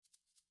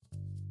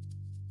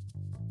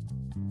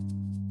Hi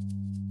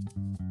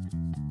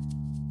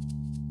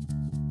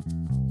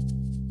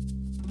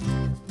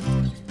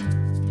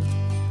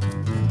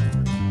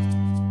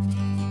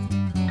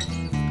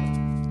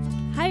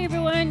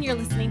everyone, you're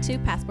listening to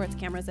Passports,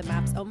 Cameras, and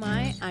Maps. Oh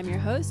my, I'm your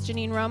host,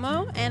 Janine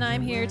Romo, and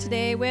I'm here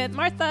today with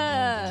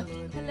Martha.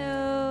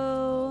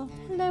 Hello.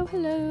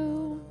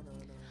 Hello.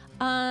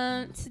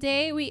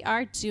 Today we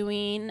are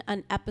doing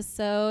an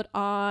episode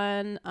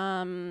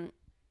on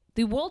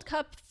the World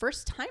Cup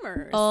first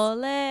timers.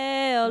 Ole,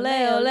 ole,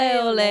 ole,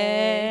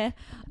 ole.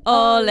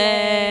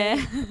 Ole.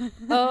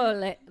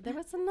 Ole. There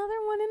was another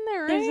one in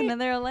there, right? There's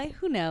another ole.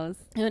 Who knows?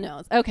 Who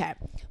knows? Okay.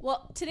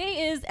 Well,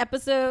 today is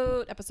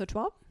episode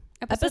 12?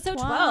 Episode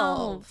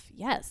 12.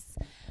 Yes.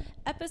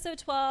 Episode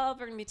 12,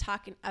 we're going to be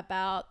talking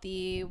about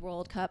the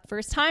World Cup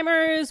first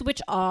timers,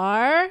 which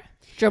are,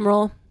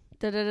 drumroll,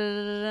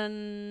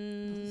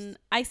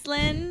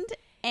 Iceland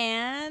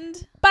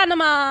and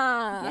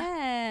Panama.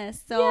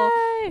 yes. So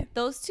Yay.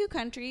 those two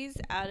countries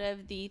out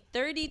of the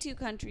 32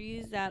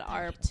 countries that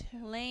are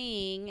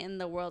playing in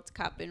the World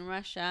Cup in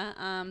Russia,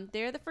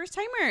 they're the first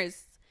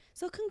timers.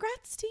 So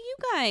congrats to you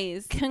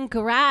guys.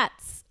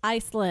 Congrats,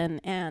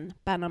 Iceland and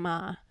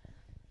Panama.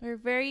 We're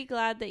very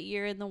glad that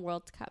you're in the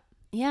World Cup.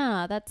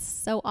 Yeah, that's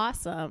so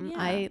awesome.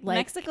 Yeah.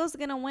 Mexico's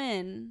gonna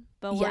win,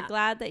 but we're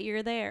glad that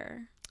you're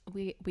there.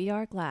 We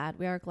are glad.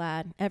 We are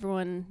glad.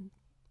 Everyone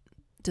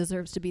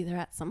deserves to be there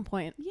at some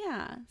point.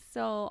 Yeah.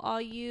 So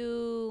all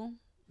you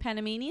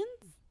Panamanians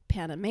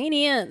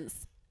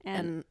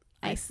and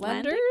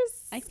Icelanders,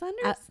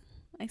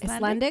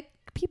 Icelandic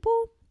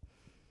people,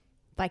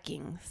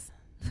 Vikings.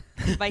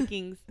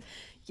 Vikings.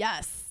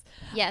 Yes.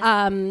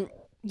 Yes.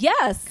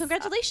 Yes.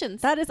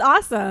 Congratulations. That is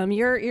awesome.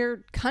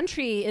 Your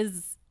country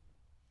is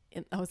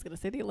I was going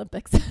to say the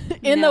Olympics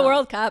in the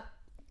World Cup.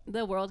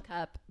 The World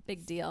Cup.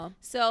 Big deal.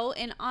 So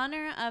in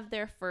honor of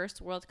their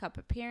first World Cup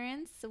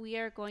appearance, we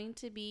are going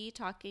to be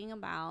talking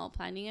about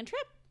planning a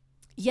trip.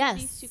 Yes.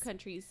 To these two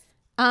countries.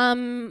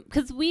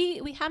 Because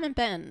we haven't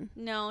been.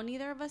 No,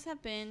 neither of us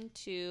have been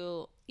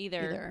to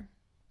either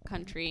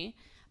country,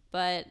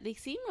 but they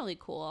seem really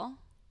cool.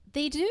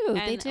 They do.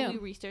 And we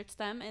researched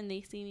them, and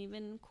they seem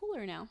even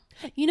cooler now.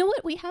 You know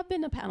what? We have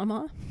been to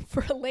Panama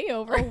for a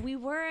layover. Oh, we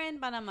were in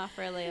Panama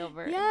for a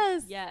layover.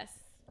 Yes. Yes.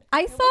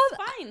 I saw.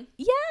 Fine.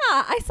 Yeah,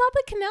 I saw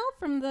the canal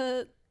from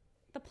the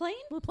plane.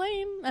 The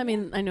plane. I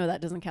mean, I know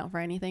that doesn't count for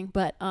anything,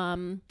 but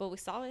we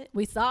saw it.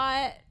 We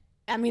saw it.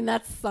 I mean,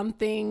 that's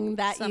something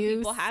that some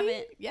people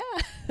haven't. Yeah.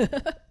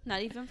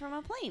 Not even from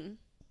a plane.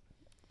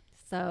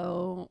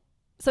 So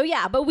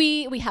yeah, but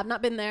we have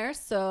not been there,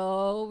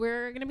 so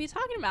we're gonna be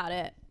talking about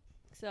it.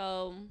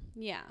 So,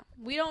 yeah,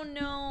 we don't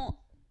know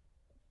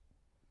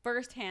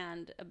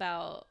firsthand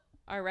about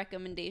our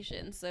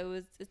recommendations.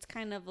 So it's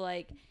kind of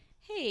like,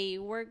 hey,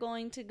 we're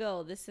going to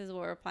go. This is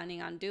what we're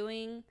planning on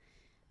doing.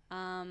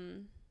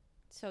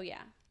 So,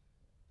 yeah,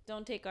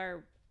 don't take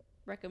our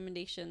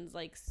recommendations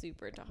like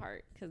super to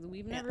heart because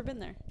we've never been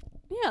there.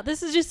 Yeah,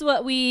 this is just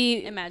what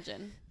we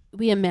imagine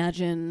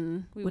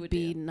would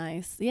be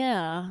nice.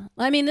 Yeah.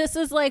 I mean, this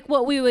is like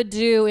what we would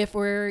do if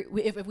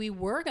we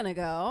were going to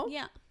go.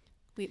 Yeah.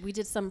 We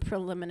did some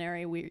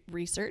preliminary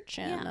research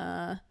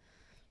and,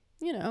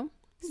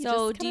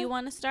 So do you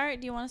want to start?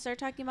 Do you want to start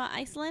talking about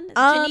Iceland?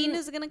 Janine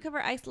is going to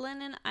cover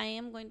Iceland and I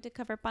am going to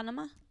cover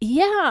Panama.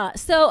 Yeah.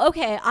 So,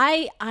 okay.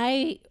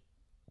 I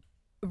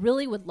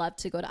really would love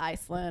to go to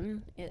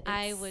Iceland.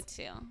 I would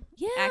too.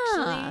 Yeah.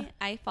 Actually,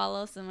 I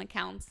follow some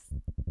accounts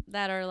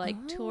that are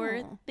like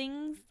tour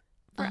things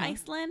for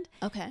Iceland.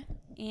 Okay.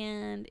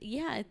 And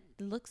yeah, it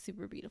looks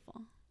super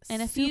beautiful.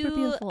 And a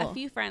beautiful.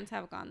 few friends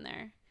have gone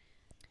there.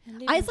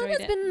 Iceland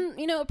has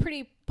been, a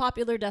pretty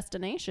popular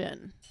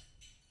destination.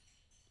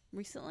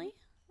 Recently?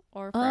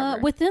 Or forever?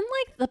 Within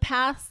like the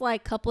past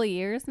like couple of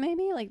years,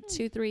 maybe like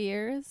 2-3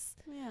 years.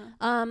 Yeah.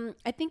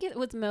 I think it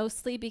was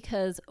mostly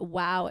because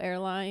WOW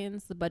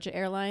Airlines, the budget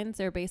airlines,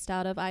 they're based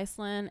out of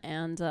Iceland,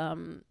 and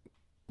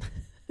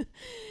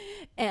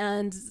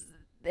and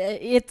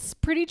it's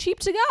pretty cheap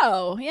to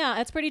go.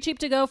 Yeah, it's pretty cheap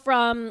to go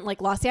from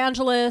like Los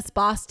Angeles,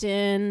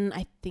 Boston,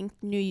 I think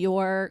New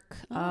York.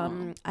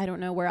 I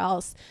don't know where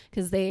else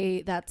because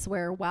that's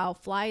where WOW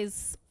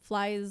flies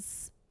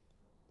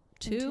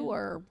to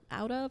or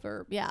out of,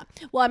 or yeah.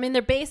 Well, I mean,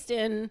 they're based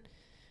in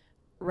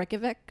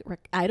Reykjavik.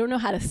 I don't know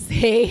how to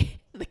say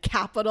the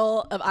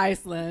capital of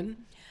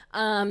Iceland.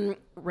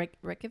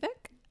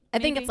 Reykjavik? I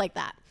think it's like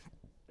that.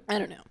 I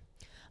don't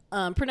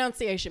know.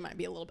 Pronunciation might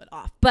be a little bit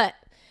off, but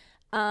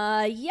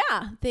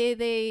yeah,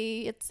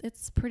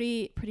 it's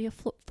pretty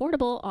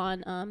affordable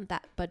on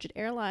that budget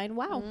airline.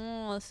 Wow.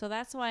 Oh, so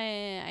that's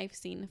why I've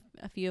seen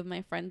a few of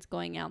my friends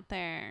going out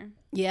there.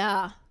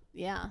 Yeah.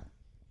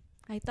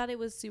 I thought it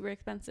was super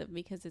expensive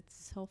because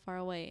it's so far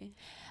away.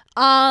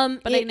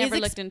 But I never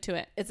looked into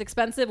it. It's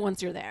expensive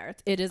once you're there.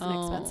 It is an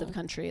expensive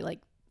country. Like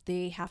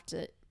they have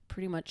to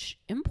pretty much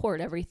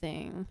import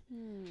everything.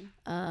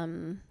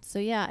 So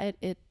yeah,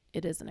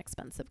 it is an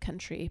expensive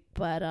country,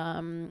 but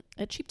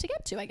it's cheap to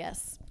get to, I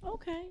guess.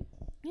 Okay.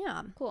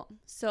 Yeah. Cool.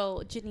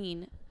 So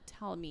Janine,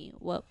 tell me,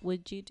 what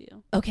would you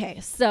do? Okay,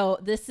 so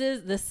this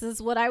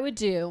is what I would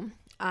do.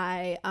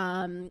 I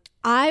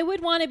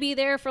would want to be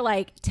there for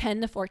like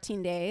 10 to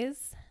 14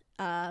 days.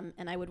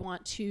 And I would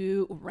want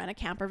to rent a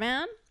camper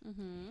van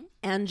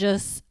and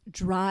just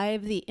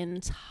drive the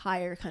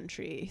entire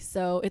country.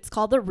 So it's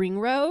called the Ring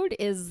Road,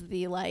 is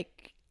the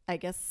like, I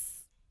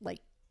guess,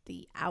 like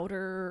the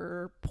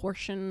outer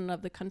portion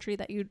of the country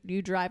that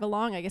you drive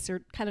along. I guess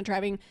you're kind of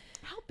driving.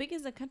 How big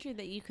is the country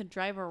that you could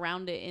drive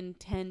around it in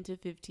 10 to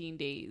 15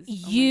 days?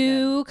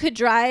 You could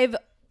drive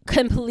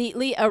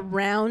completely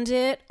around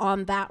it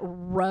on that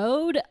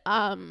road.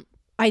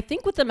 I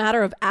think with a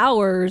matter of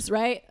hours,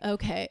 right?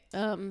 Okay.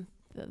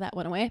 That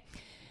went away.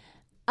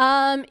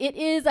 It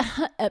is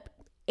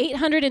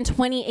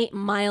 828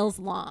 miles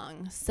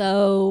long.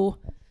 So,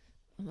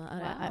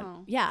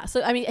 Wow. yeah.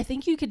 So, I mean, I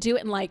think you could do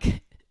it in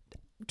like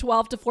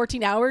 12 to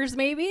 14 hours,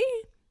 maybe,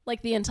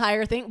 like the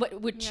entire thing,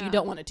 which you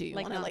don't want to do. You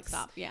like want to like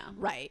stop. Yeah.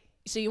 Right.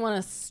 So you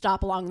want to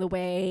stop along the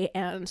way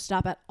and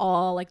stop at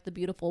all like the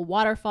beautiful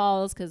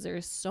waterfalls, because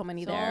there's so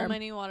many there. So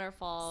many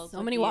waterfalls.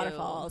 So many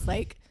waterfalls.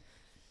 Like,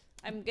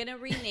 I'm going to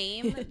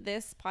rename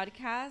this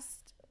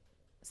podcast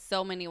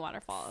So Many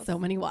Waterfalls. so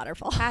many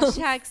waterfalls.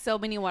 Hashtag So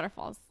Many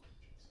Waterfalls.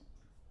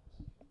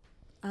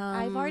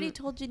 I've already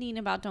told Janine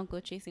about Don't Go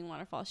Chasing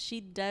Waterfalls.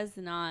 She does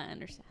not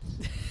understand.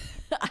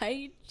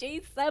 I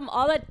chase them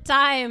all the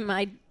time.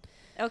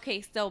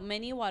 Okay, so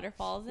many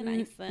waterfalls in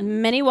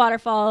Iceland. Many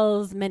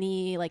waterfalls,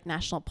 many like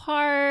national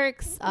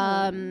parks.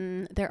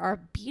 There are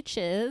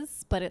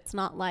beaches, but it's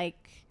not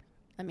like,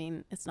 I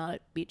mean, it's not a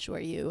beach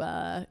where you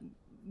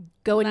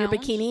go in your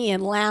Lounge? bikini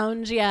and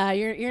lounge. Yeah,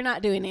 you're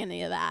not doing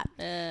any of that.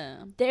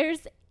 There's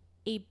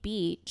a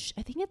beach.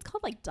 I think it's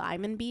called like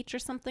Diamond Beach or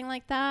something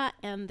like that.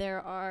 And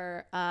there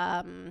are,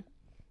 I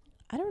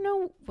don't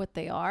know what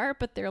they are,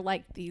 but they're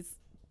like these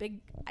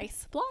big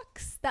ice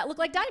blocks that look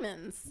like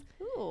diamonds.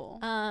 Ooh.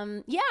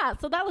 Yeah,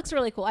 so that looks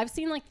really cool. I've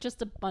seen like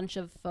just a bunch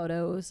of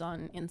photos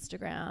on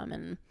Instagram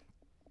and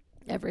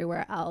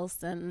everywhere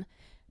else, and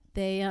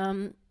they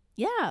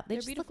they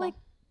just look like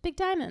big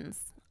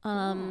diamonds.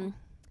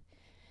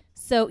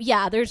 So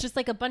yeah, there's just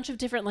like a bunch of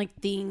different like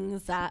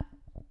things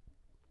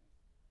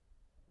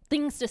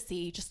to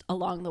see just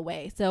along the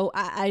way. So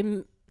I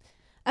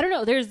don't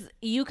know,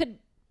 you could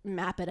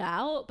map it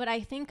out, but I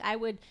think I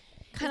would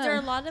Is there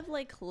a lot of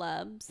like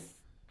clubs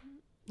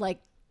like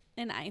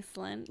in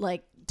Iceland?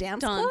 like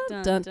dance Dun,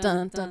 club? dun, Dun,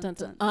 dun, dun, dun,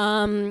 dun,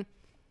 dun.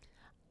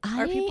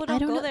 Or I people don't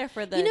go know. there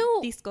for the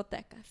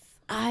discotecas.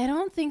 I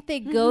don't think they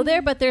go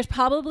there, but there's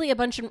probably a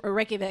bunch of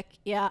Reykjavik.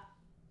 Yeah.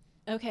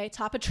 Okay.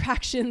 Top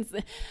attractions.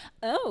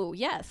 Oh,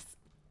 yes.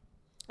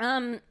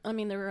 I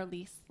mean, there were at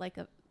least like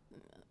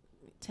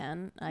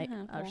 10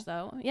 or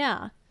so. Yeah.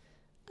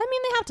 I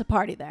mean, they have to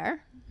party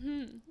there.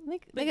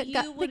 But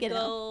you would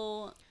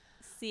go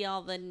see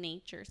all the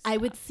nature stuff. I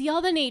would see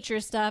all the nature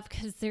stuff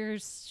because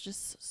there's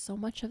just so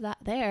much of that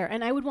there.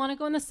 And I would want to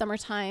go in the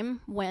summertime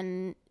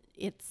when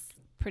it's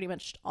pretty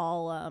much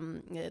all,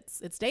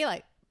 it's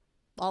daylight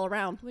all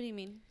around. What do you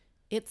mean?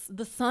 It's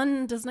the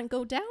sun doesn't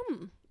go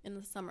down in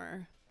the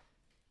summer.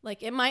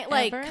 Like it might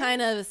like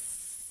kind of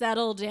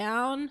settle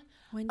down.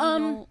 When do you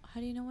know, how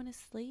do you know when to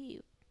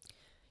sleep?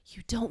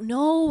 You don't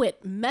know.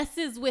 It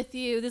messes with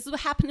you. This is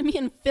what happened to me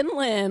in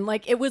Finland.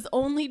 Like it was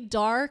only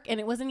dark, and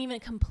it wasn't even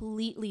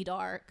completely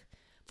dark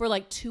for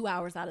like 2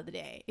 hours out of the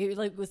day. It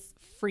like was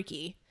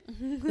freaky.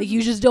 Like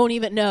you just don't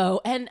even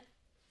know. And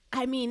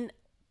I mean,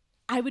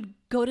 I would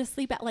go to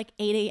sleep at like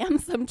 8 a.m.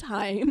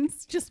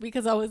 sometimes just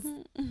because I was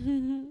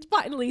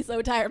finally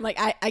so tired. I'm like,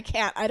 I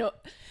can't. I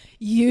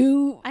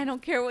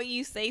don't care what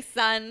you say,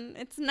 son.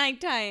 It's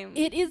nighttime.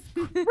 It is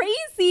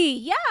crazy.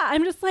 Yeah.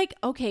 I'm just like,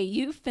 okay,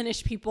 you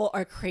Finnish people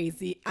are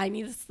crazy. I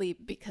need to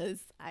sleep because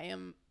I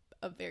am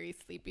a very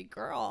sleepy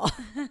girl.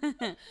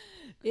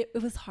 It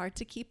was hard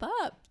to keep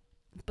up.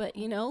 But,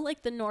 you know,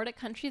 like the Nordic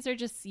countries are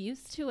just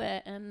used to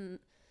it. And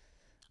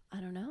I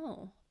don't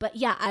know. But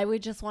yeah, I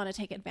would just want to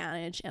take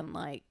advantage and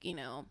like, you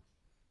know,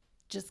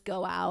 just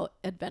go out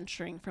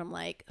adventuring from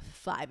like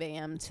 5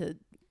 a.m. to,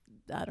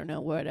 I don't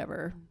know,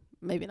 whatever.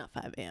 Maybe not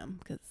 5 a.m.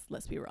 because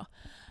let's be real.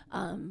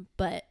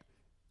 But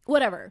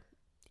whatever.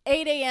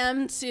 8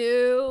 a.m.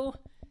 to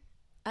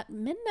at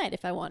midnight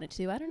if I wanted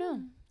to. I don't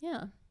know.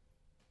 Yeah.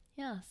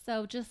 Yeah.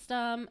 So just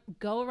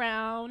go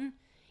around,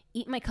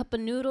 eat my cup of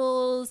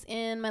noodles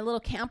in my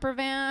little camper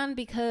van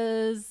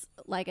because,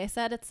 like I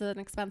said, it's an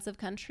expensive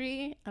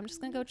country. I'm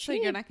just going to go cheap.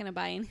 So you're not going to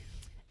buy any?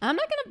 I'm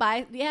not going to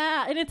buy.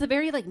 Yeah. And it's a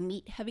very like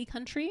meat heavy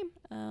country.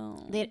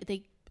 Oh. They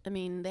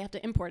have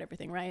to import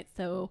everything, right?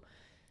 So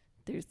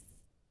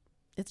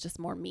it's just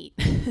more meat.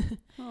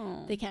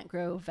 They can't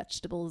grow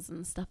vegetables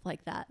and stuff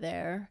like that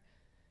there.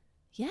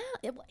 Yeah,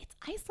 it's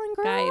Iceland,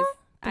 girl. Guys,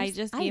 There's I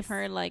just gave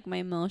her like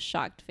my most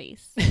shocked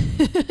face.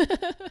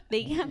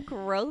 They can't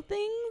grow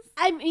things?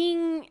 I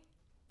mean,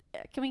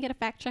 can we get a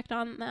fact checked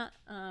on that?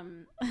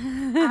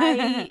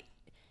 I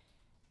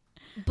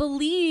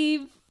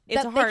believe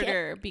it's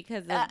harder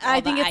because of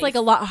I think it's ice. like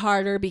a lot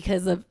harder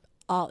because of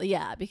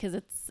because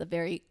it's a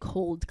very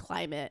cold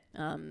climate.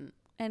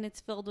 And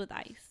it's filled with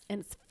ice. And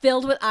it's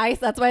filled with ice.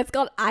 That's why it's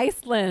called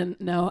Iceland.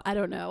 No, I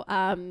don't know.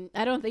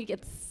 I don't think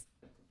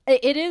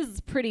it is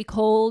pretty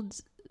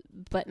cold,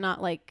 but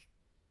not like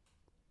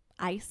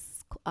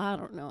ice. I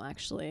don't know,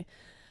 actually.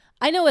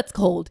 I know it's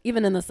cold.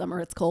 Even in the summer,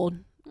 it's cold.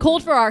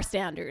 Cold for our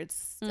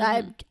standards.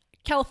 I'm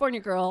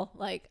California girl.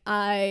 Like,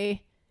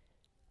 I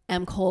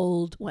am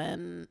cold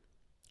when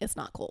it's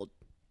not cold.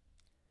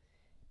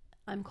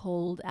 I'm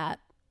cold at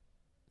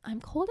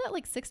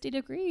like 60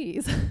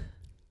 degrees.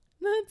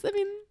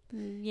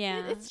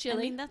 Yeah. It's chilly.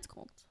 I mean, that's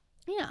cold.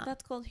 Yeah.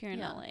 That's cold here in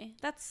LA.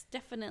 That's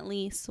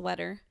definitely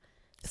sweater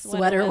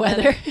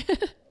weather.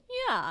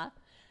 Yeah.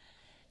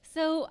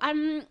 So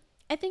I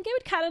think I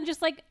would kind of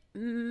just like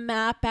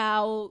map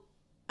out,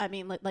 I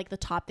mean, like the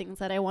top things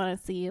that I want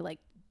to see. Like,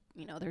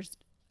 you know, there's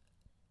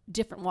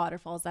different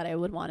waterfalls that I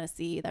would want to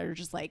see that are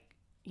just like,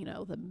 you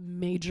know, the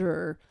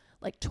major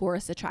like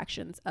tourist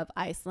attractions of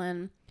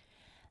Iceland.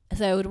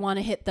 So I would want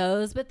to hit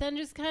those, but then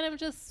just kind of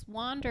just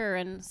wander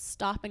and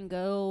stop and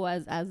go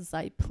as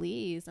I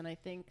please. And I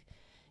think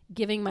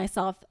giving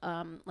myself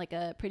like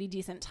a pretty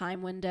decent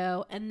time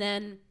window. And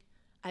then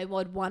I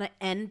would want to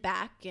end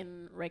back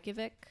in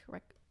Reykjavik.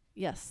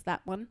 Yes,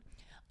 that one.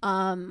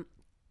 And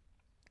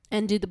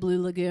do the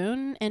Blue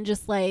Lagoon and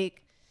just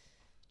like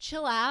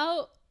chill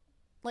out.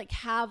 Like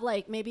have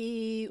like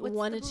maybe What's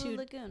one the or Blue two.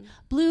 Lagoon?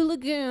 Blue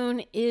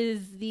Lagoon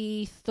is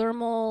the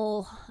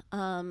thermal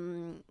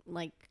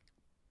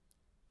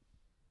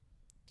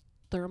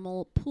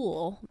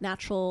pool,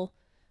 natural,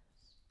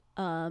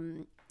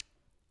 the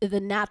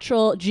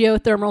natural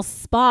geothermal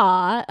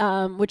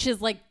spa, which is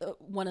like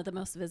one of the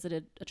most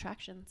visited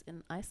attractions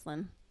in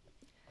Iceland.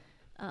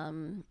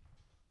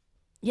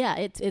 Yeah,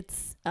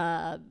 it's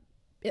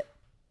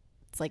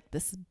like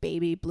this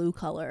baby blue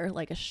color,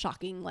 like a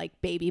shocking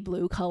like baby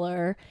blue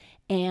color,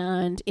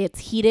 and it's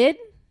heated,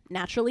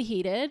 naturally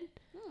heated.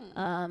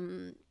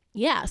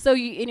 Yeah, so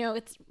you know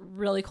it's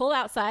really cold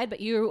outside, but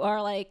you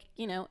are like,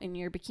 you know, in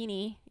your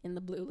bikini in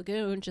the Blue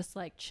Lagoon, just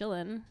like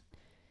chilling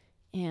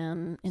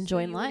and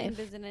enjoying life.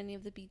 Wouldn't visit any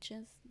of the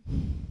beaches?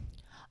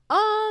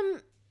 Well,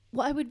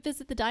 I would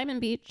visit the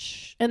Diamond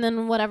Beach and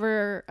then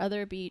whatever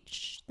other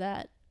beach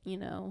that, you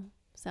know,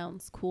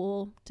 sounds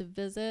cool to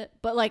visit.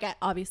 But like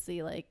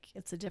obviously like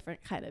it's a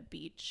different kind of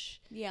beach.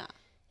 Yeah.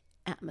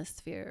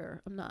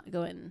 Atmosphere.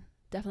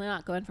 Definitely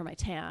not going for my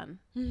tan.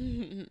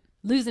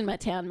 Losing my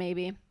tan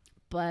maybe.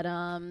 But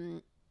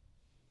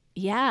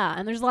yeah,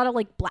 and there's a lot of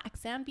like black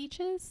sand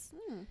beaches.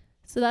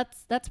 So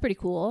that's pretty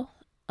cool.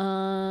 But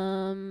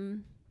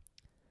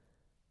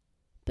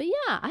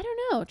yeah, I don't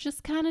know,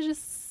 just kind of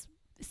just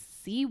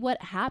see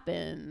what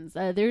happens.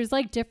 There's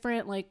like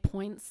different like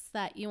points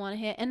that you want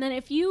to hit. And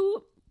then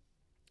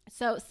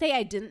so say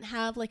I didn't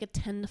have like a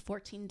 10 to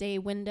 14 day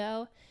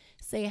window,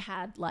 say I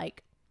had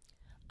like,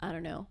 I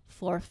don't know,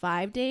 4 or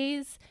 5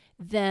 days,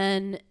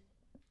 then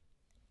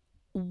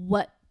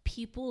what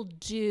people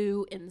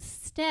do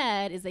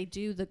instead is they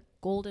do the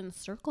Golden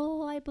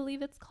Circle, I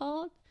believe it's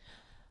called.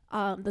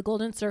 The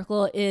Golden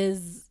Circle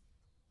is,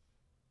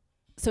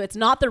 so it's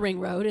not the ring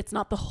road, it's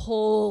not the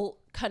whole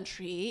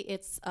country,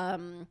 it's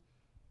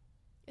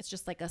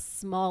just like a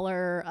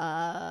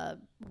smaller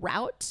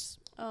route,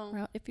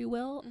 if you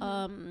will.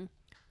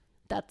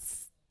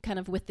 That's kind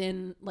of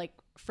within like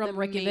from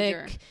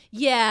Reykjavik.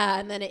 Yeah,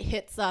 and then it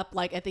hits up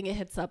like, I think it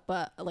hits up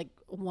like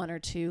 1 or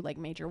 2 like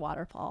major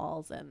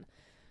waterfalls and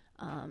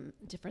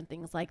different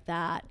things like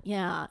that.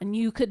 Yeah, and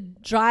you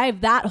could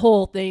drive that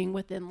whole thing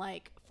within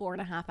like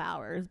 4.5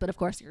 hours, but of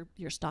course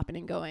you're stopping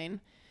and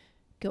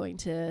going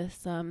to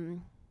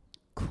some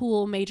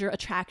cool major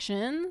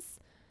attractions.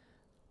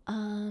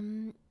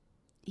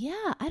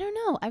 Yeah, I don't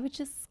know, I would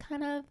just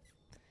kind of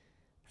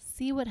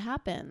see what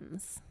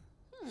happens.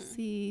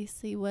 See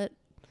what,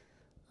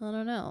 I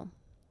don't know.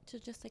 So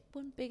just like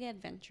one big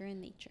adventure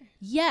in nature.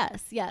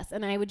 Yes.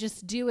 And I would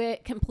just do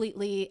it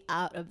completely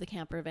out of the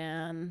camper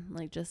van.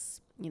 Like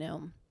just, you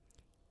know,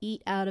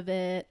 eat out of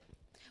it.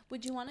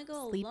 Would you want to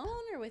go Sleep. alone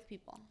or with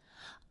people?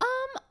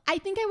 I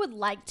think I would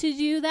like to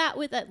do that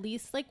with at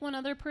least like one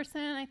other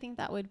person. I think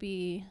that would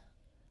be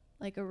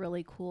like a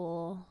really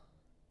cool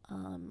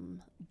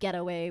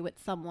getaway with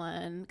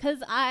someone.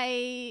 'Cause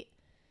I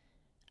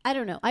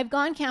don't know. I've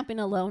gone camping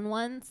alone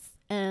once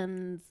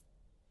and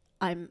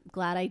I'm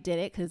glad I did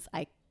it because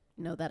I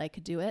know that I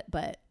could do it,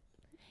 but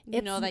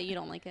You know that you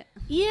don't like it.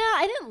 yeah,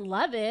 I didn't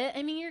love it.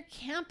 I mean, you're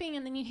camping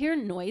and then you hear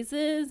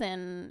noises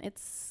and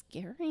it's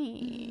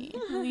scary.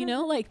 You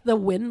know, like the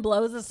wind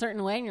blows a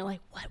certain way and you're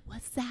like, what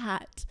was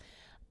that?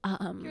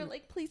 You're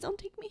like, please don't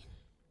take me.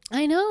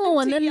 I know.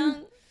 I'm and too then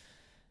young.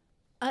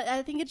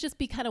 I think it'd just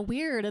be kind of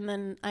weird. And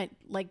then I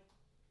like,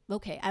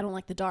 okay, I don't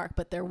like the dark,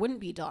 but there wouldn't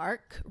be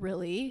dark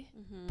really.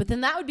 But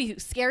then that would be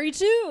scary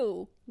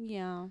too.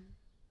 Yeah.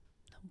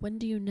 When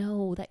do you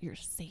know that you're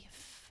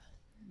safe?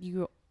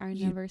 You are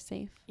never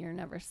safe. You're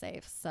never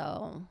safe.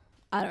 So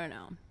I don't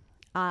know.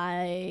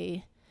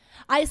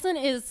 Iceland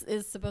is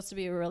supposed to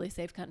be a really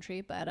safe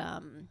country, but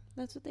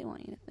that's what they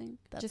want you to think.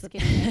 That's Just what-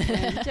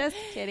 kidding. Just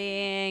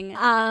kidding.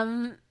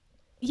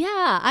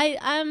 Yeah,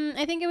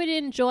 I think I would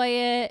enjoy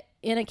it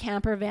in a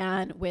camper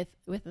van with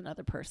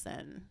another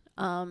person.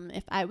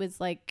 If I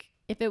was like,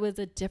 if it was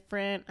a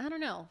different, I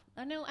don't know.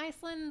 I know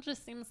Iceland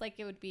just seems like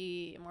it would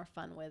be more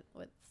fun with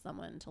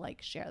someone to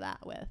like share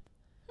that with.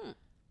 Hmm.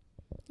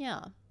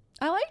 Yeah.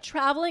 I like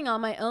traveling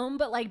on my own,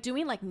 but like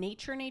doing like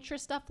nature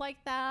stuff like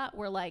that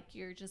where like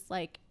you're just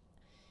like,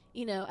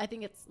 you know, I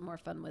think it's more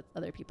fun with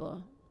other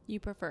people. You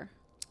prefer?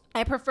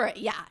 I prefer it.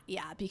 Yeah,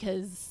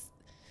 because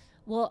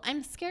well,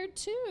 I'm scared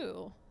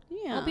too.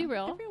 Yeah. I'll be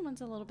real.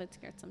 Everyone's a little bit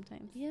scared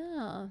sometimes.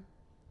 Yeah.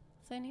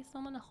 So I need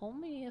someone to hold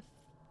me if,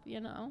 you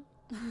know,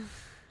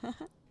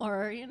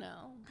 or, you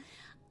know.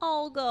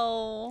 I'll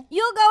go.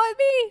 You'll go with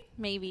me.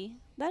 Maybe.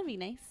 That'd be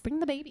nice. Bring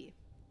the baby.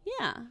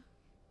 Yeah.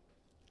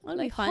 That'd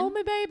like, be fun. hold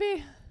me,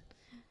 baby.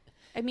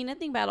 I mean,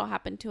 nothing bad will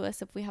happen to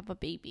us if we have a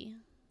baby.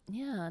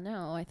 Yeah,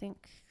 no, I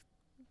think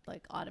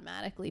like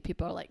automatically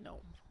people are like,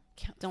 no,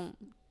 can't. Don't.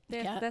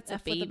 Yeah, That's a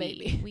F with baby. the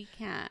baby. We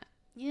can't.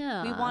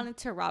 Yeah. We wanted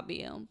to rob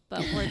you,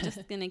 but we're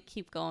just going to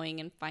keep going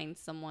and find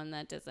someone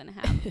that doesn't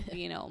have,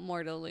 you know,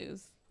 more to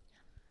lose.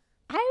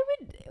 I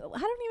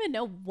don't even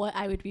know what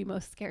I would be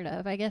most scared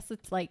of. I guess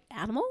it's like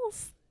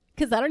animals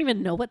because I don't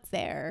even know what's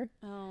there.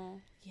 Oh,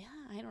 yeah.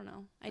 I don't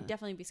know. I'd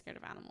definitely be scared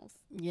of animals.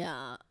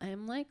 Yeah.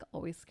 I'm like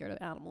always scared of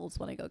animals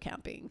when I go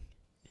camping.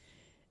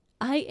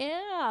 I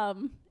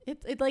am.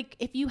 It's like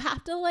if you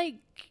have to like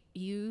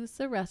use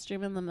the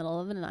restroom in the middle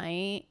of the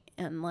night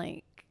and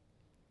like,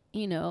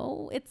 you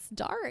know, it's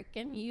dark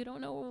and you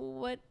don't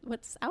know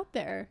what's out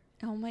there.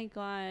 Oh my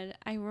God.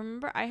 I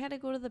remember I had to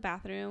go to the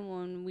bathroom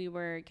when we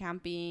were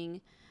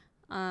camping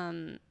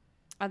on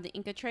the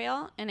Inca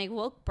Trail, and I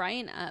woke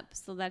Brian up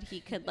so that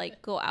he could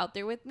like go out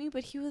there with me,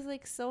 but he was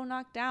like so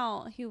knocked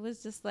out. He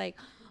was just like,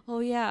 oh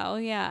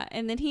yeah.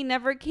 And then he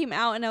never came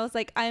out, and I was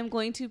like, I am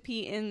going to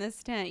pee in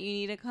this tent. You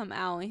need to come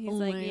out. And he's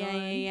like,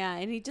 yeah.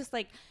 And he just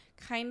like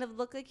kind of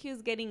looked like he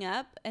was getting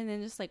up and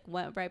then just like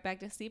went right back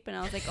to sleep, and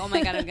I was like, oh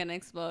my God, I'm gonna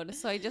explode.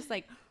 So I just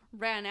like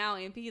ran out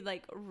and peed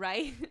like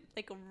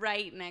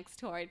right next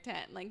to our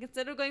tent. Like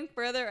instead of going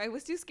further, I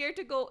was too scared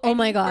to go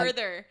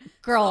further.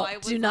 Girl,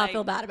 so do not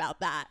feel bad about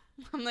that.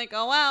 I'm like,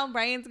 oh wow,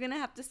 Brian's gonna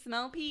have to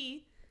smell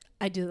pee.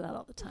 I do that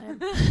all the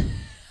time.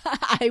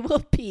 I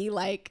will pee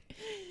like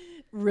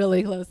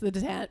really close to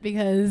the tent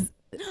because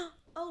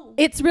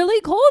it's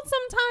really cold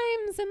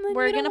sometimes, and then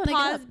we're gonna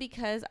pause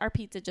because our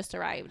pizza just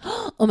arrived.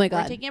 Oh my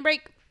God, we're taking a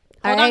break.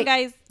 All Hold on,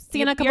 guys. See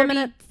you in a couple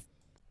minutes.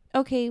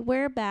 Okay,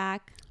 we're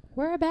back.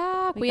 We're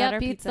back. We got have our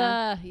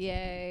pizza.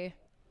 Yay.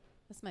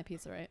 That's my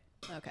pizza, right?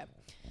 Okay.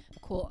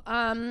 Cool.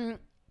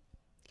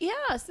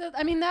 Yeah, so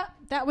I mean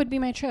that would be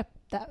my trip.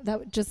 That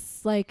would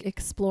just like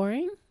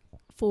exploring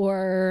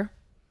for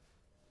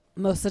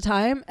most of the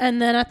time, and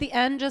then at the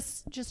end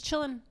just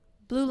chilling,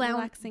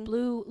 Relaxing.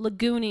 blue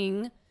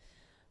lagooning.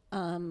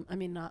 I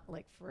mean not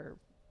like for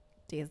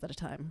days at a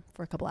time,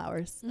 for a couple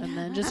hours, and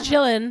then just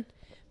chilling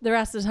the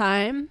rest of the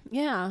time.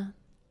 Yeah.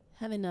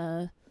 Having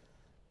a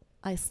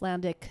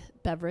Icelandic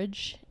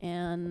beverage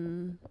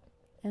and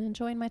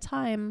enjoying my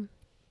time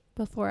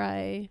before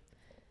I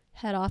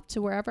head off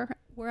to wherever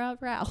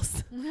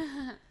else.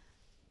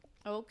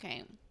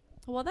 Okay.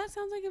 Well, that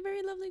sounds like a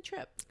very lovely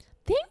trip.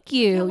 Thank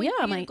you. Can't wait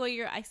Yeah, for you to go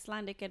your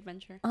Icelandic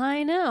adventure.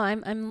 I know.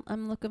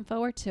 I'm looking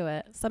forward to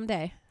it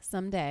someday.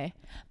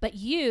 But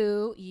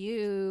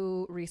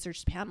you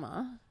researched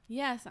Panama.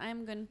 Yes, I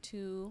am going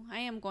to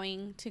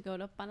go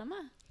to Panama.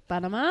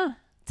 Panama.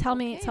 Tell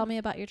Okay. me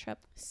about your trip.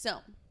 So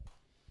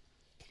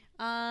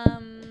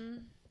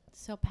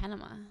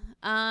Panama.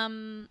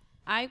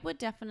 I would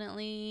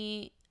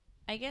definitely,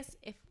 I guess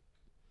if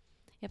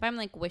I'm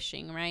like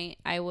wishing, right,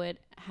 I would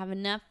have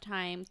enough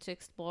time to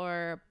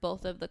explore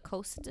both of the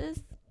coasts.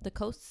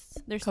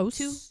 There's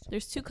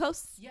two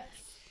coasts. Yes.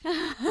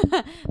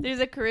 There's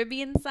a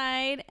Caribbean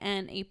side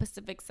and a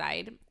Pacific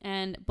side,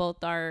 and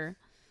both are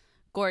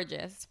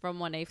gorgeous from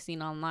what I've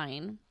seen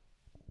online.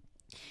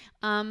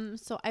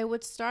 So I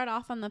would start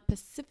off on the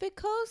Pacific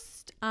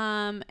coast,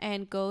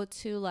 and go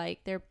to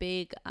like their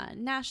big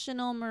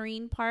national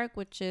marine park,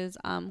 which is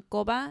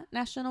Coba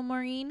National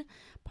Marine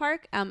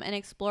Park, and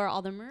explore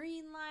all the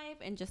marine life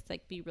and just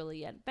like be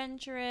really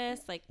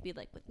adventurous, like be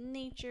like with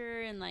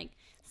nature and like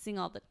seeing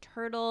all the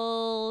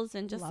turtles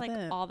and just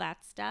all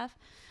that stuff.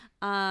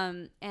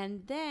 And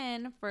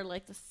then for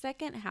like the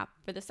second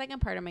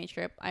part of my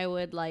trip, I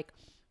would like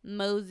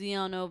mosey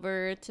on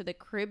over to the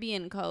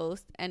Caribbean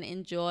coast and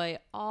enjoy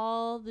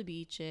all the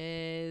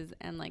beaches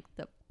and like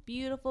the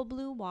beautiful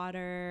blue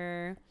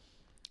water,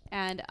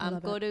 and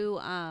go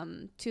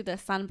to the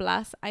San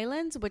Blas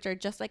Islands, which are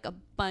just like a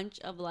bunch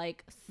of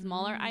like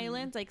smaller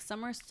islands. Like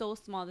some are so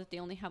small that they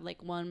only have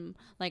like one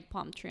like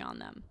palm tree on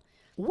them.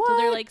 What? So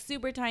they're like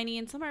super tiny,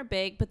 and some are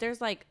big, but there's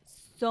like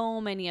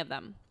so many of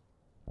them.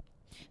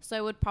 So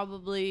I would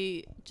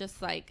probably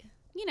just like,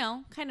 you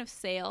know, kind of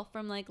sail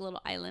from like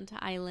little island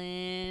to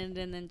island,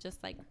 and then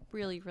just like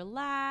really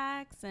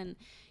relax and,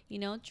 you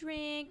know,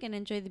 drink and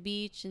enjoy the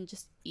beach and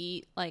just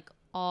eat like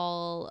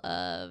all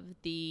of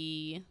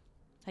the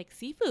like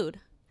seafood.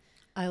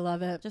 I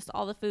love it. Just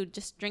all the food,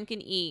 just drink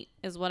and eat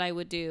is what I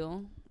would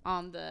do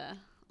on the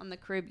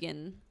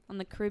Caribbean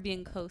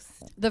coast.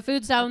 The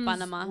food sounds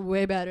Panama.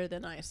 way better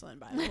than Iceland,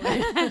 by the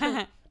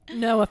way.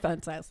 No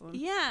offense, Iceland.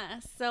 Yeah,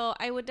 so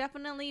I would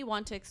definitely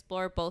want to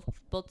explore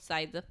both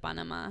sides of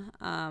Panama.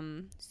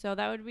 So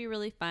that would be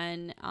really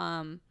fun.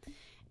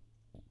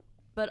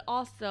 But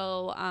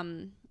also,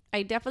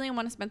 I definitely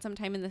want to spend some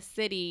time in the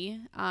city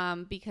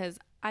because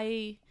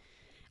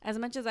as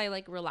much as I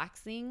like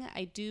relaxing,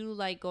 I do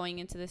like going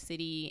into the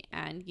city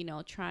and,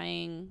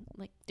 trying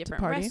like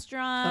different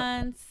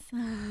restaurants,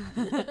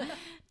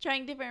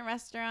 trying different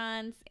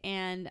restaurants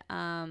and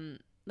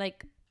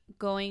like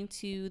going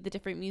to the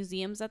different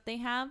museums that they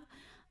have.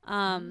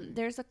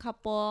 There's a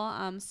couple.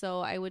 So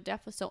I would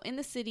so in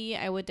the city,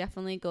 I would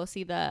definitely go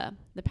see the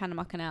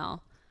Panama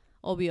Canal.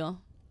 Obvio.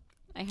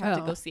 I have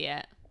to go see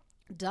it.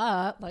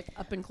 Duh, like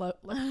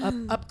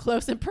up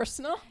close and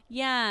personal.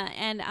 Yeah,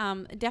 and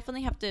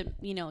definitely have to,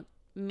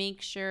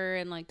 make sure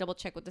and like double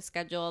check with the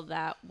schedule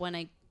that when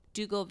I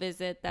do go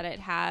visit that it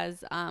has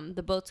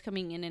the boats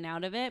coming in and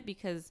out of it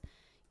because,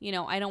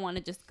 I don't want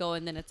to just go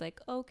and then it's like,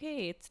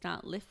 okay, it's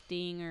not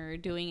lifting or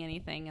doing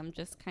anything. I'm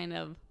just kind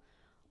of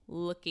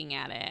looking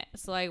at it.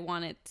 So I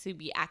want it to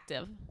be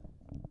active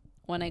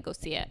when I go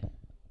see it.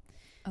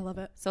 I love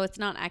it. So it's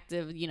not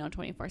active,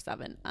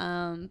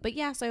 24/7. But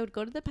yeah, so I would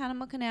go to the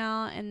Panama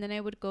Canal and then I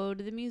would go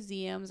to the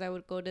museums. I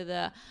would go to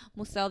the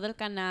Museo del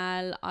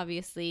Canal,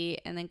 obviously,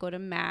 and then go to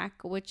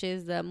MAC, which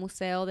is the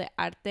Museo de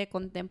Arte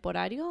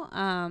Contemporáneo.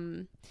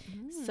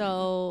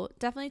 So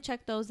definitely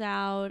check those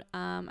out.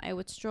 I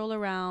would stroll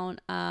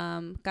around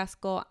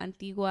Casco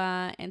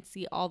Antigua and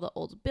see all the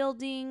old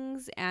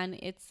buildings. And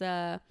it's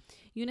a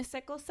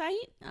UNESCO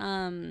site.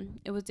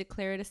 It was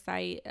declared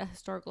a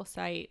historical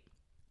site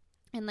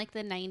in like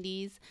the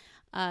 90s.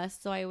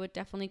 So I would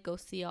definitely go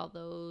see all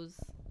those,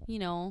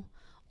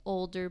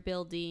 older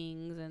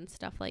buildings and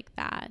stuff like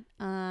that.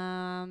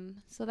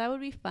 So that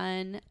would be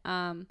fun.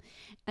 And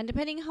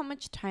depending how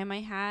much time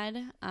I had,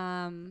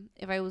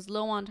 if I was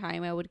low on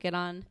time, I would get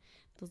on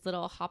those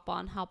little hop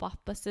off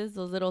buses,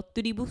 those little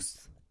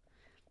turibus,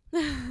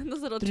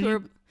 those little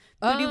tour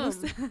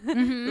those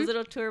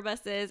little tour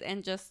buses,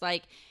 and just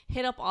like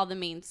hit up all the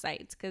main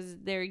sites because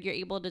you're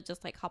able to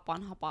just like hop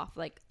on, hop off,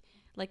 like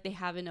they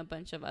have in a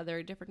bunch of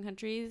other different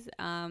countries,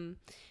 and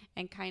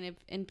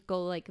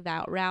go like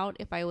that route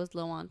if I was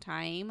low on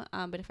time.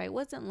 But if I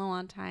wasn't low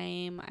on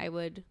time, I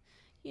would,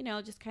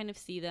 just kind of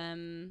see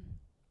them,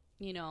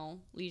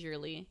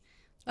 leisurely.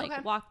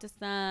 Like walk to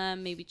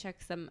some, maybe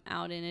check some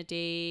out in a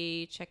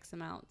day, check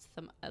some out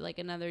some like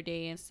another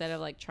day instead of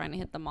like trying to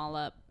hit them all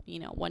up,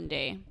 one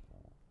day.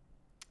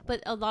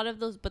 But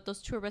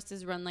those tour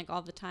buses run like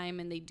all the time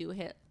and they do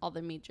hit all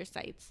the major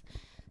sites.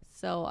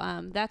 So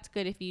that's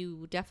good if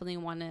you definitely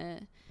want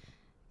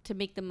to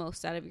make the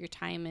most out of your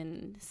time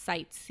and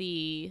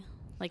sightsee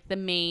like the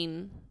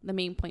main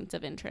points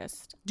of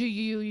interest. Do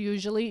you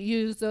usually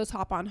use those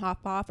hop on,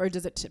 hop off, or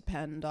does it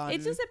depend on?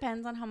 It just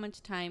depends on how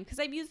much time, because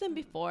I've used them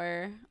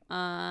before,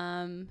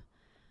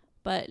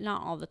 but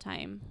not all the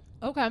time.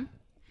 Okay.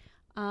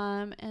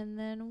 And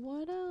then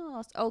what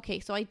else? Okay,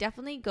 so I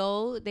definitely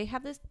go. They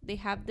have this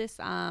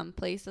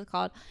place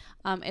called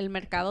El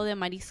Mercado de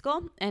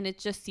Marisco, and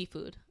it's just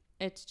seafood.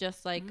 It's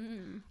just like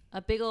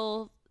a big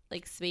old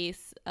like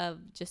space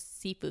of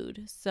just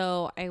seafood.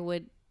 So I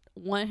would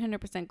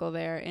 100% go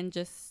there and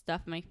just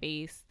stuff my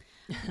face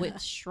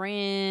with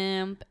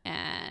shrimp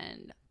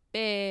and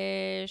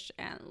fish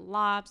and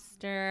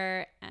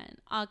lobster and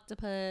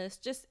octopus.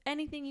 Just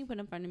anything you put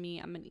in front of me,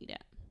 I'm gonna eat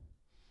it.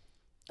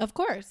 Of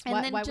course.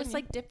 And then just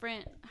like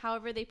different,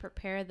 however they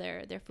prepare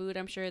their food.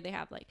 I'm sure they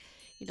have like,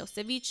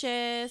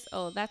 ceviches.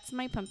 Oh, that's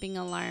my pumping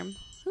alarm.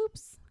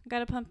 Oops.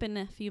 Gotta pump in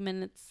a few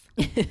minutes.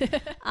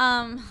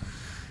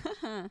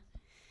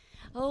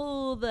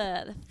 Oh,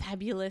 the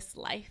fabulous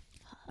life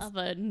of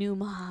a new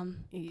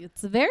mom.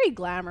 It's very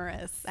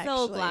glamorous, actually.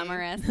 So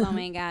glamorous. Oh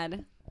my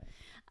God.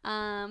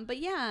 But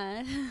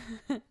yeah,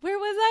 where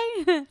was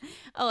I?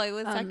 Oh, I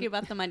was talking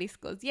about the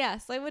mariscos. Yeah,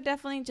 so I would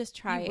definitely just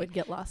try. You would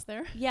get lost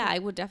there. Yeah, I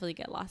would definitely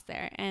get lost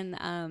there, and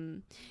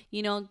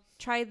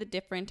try the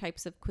different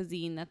types of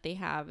cuisine that they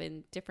have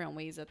and different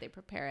ways that they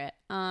prepare it.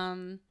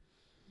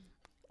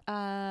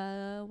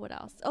 What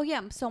else? Oh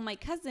yeah, so my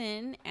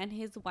cousin and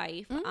his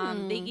wife,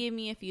 they gave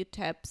me a few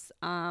tips.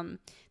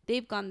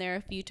 They've gone there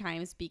a few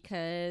times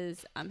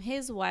because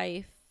his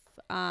wife,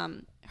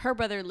 her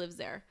brother lives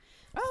there.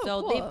 Oh,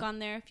 so cool. They've gone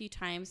there a few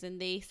times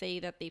and they say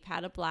that they've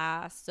had a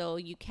blast. So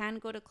you can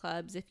go to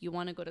clubs if you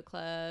want to go to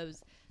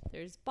clubs.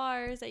 There's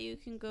bars that you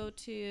can go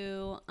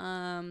to.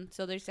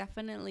 So there's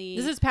definitely...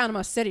 This is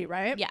Panama City,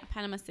 right? Yeah,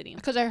 Panama City.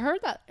 Because I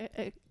heard that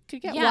it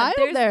could get wild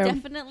there. There's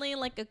definitely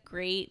like a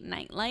great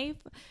nightlife.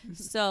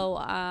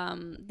 So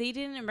they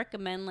didn't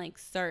recommend like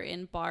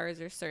certain bars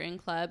or certain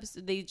clubs.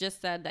 They just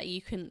said that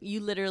you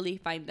literally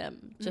find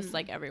them just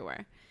like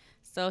everywhere.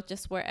 So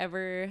just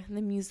wherever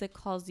the music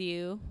calls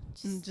you,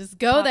 just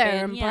go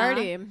there and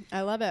party.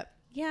 I love it.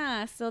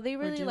 Yeah, so they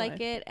really do like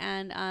I? it,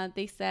 and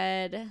they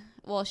said,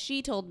 well,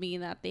 she told me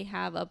that they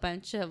have a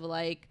bunch of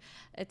like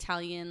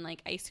Italian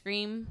like ice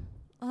cream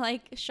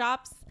like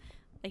shops.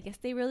 I guess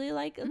they really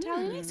like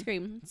Italian ice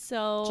cream.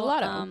 So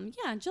Gelato.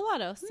 yeah,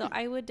 gelato. So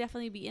I would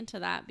definitely be into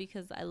that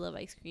because I love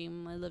ice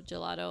cream. I love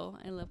gelato.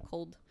 I love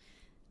cold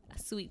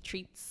sweet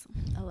treats.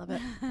 I love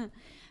it.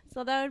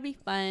 So that would be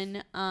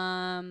fun.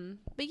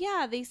 But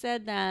yeah, they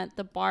said that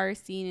the bar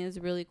scene is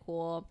really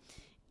cool,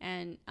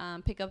 and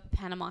pick up a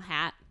Panama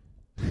hat.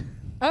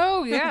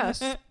 Oh,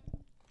 yes.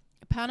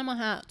 Panama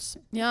hats.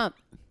 Yeah.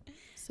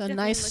 It's a Definitely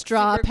nice looks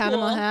straw super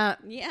Panama cool. hat.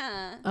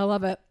 Yeah, I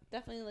love it.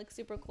 definitely looks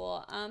super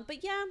cool.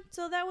 But yeah,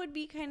 so that would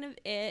be kind of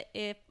it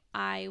if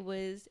I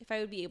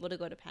would be able to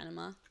go to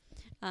Panama.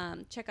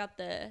 Check out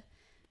the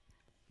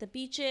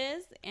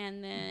beaches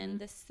and then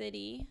the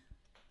city.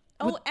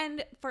 Oh,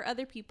 and for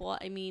other people,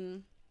 I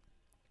mean,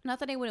 not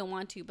that I wouldn't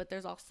want to, but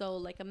there's also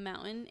like a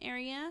mountain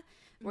area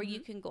where you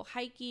can go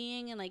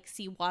hiking and like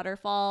see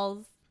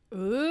waterfalls.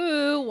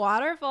 Ooh,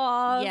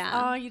 waterfalls.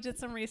 Yeah. Oh, you did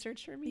some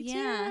research for me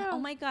Yeah. too. Oh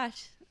my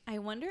gosh. I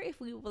wonder if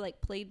we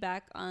like played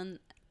back on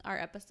our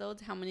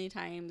episodes how many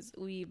times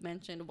we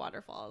mentioned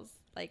waterfalls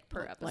like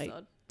per episode.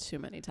 Like, too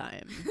many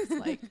times.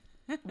 Like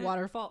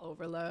waterfall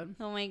overload.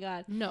 Oh my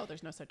god. No,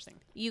 there's no such thing.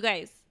 You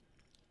guys,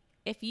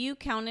 if you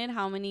counted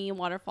how many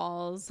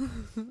waterfalls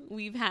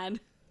we've had,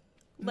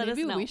 let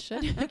Maybe us know. we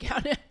should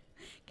count it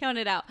Count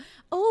it out.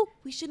 Oh,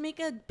 we should make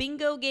a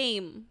bingo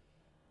game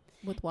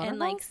with waterfalls. and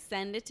like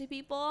send it to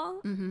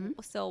people. Mm-hmm.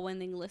 So when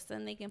they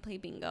listen, they can play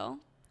bingo.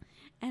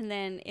 And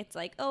then it's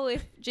like, oh,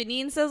 if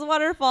Janine says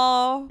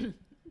waterfall,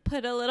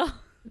 put a little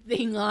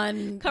Thing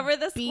on cover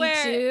the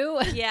square.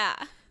 B2. Yeah.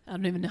 I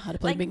don't even know how to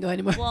play Like, bingo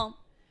anymore. Well,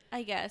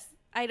 I guess.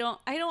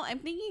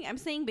 I'm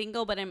saying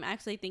bingo, but I'm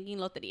actually thinking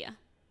loteria.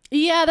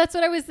 Yeah, that's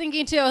what I was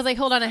thinking too. I was like,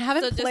 hold on, I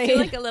haven't So just played do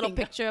like a little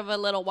bingo. picture of a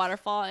little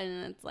waterfall,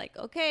 and it's like,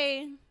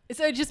 okay.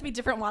 So it'd just be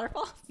different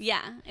waterfalls.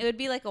 Yeah, it would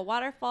be like a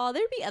waterfall.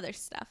 There'd be other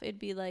stuff. It'd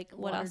be like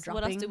what Water else? What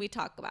else dropping. do we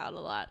talk about a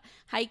lot?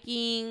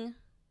 Hiking,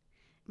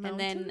 and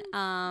then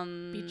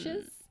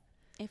Beaches.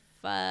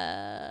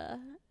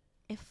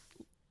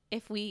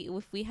 If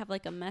we have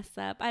like a mess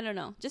up, I don't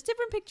know, just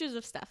different pictures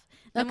of stuff.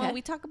 And Okay. when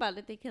we talk about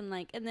it, they can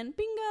like, and then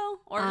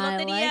bingo or I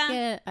loteria. like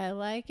it. I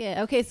like it.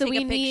 Okay, so Take we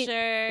a need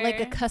picture, like a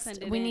send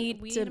custom. it We in.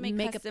 need to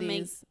make up custom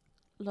these.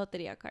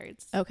 loteria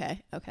cards.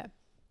 Okay. Okay.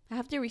 I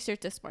have to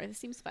research this more. This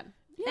seems fun.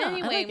 Yeah,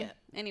 I like it.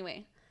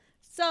 Anyway.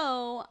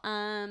 So,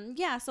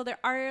 yeah, so there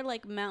are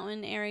like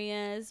mountain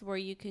areas where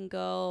you can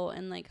go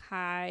and like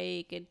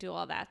hike and do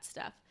all that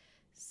stuff.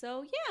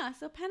 So, yeah,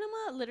 so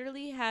Panama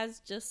literally has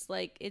just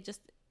like, it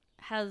just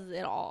has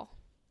it all.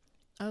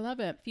 I love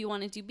it. If you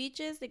want to do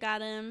beaches, they got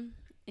them.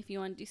 If you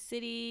want to do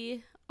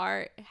city,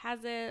 art, it has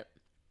it.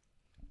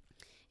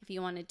 If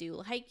you want to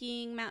do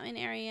hiking, mountain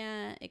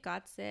area, it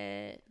got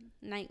it.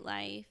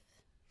 Nightlife.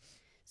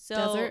 So,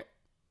 Desert?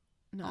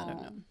 No, I don't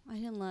Oh, know. I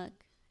didn't look.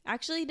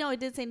 Actually, no, it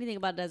didn't say anything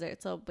about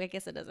desert, so I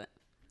guess it doesn't.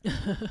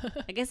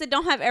 I guess it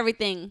don't have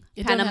everything.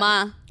 It don't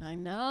Panama. I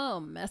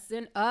know,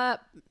 messing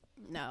up.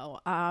 No.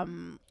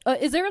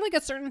 Is there like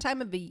a certain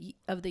time of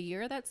the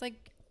year that's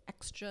like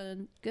extra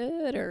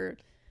good, or?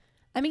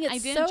 I mean, it's I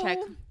didn't check.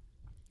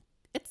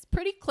 It's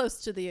pretty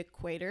close to the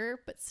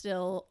equator, but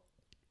still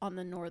on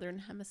the northern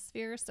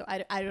hemisphere. So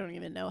I don't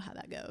even know how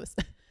that goes.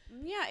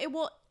 Yeah, it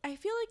will. I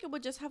feel like it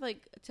would just have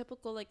like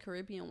typical like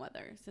Caribbean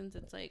weather since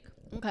it's like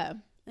Okay.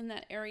 in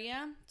that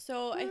area.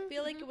 So I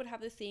feel like it would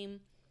have the same.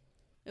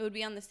 It would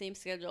be on the same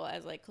schedule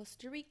as like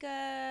Costa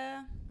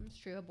Rica. It's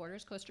true.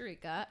 Borders Costa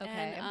Rica.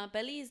 Okay. And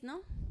Belize,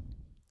 no,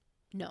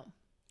 No.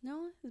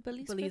 is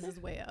Belize? Belize further? is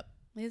way up.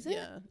 Is it?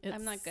 Yeah.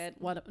 I'm not good.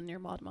 Near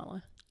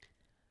Guatemala.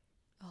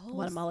 Oh,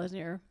 Guatemala is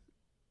near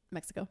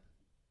Mexico.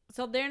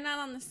 so they're not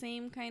on the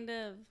same kind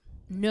of.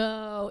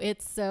 No,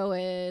 it's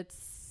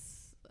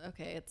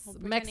okay. It's Well,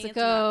 pretending Mexico, it's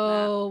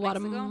not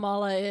Mexico?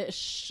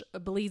 Guatemala-ish,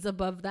 Belize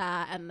above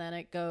that, and then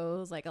it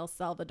goes like El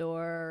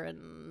Salvador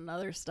and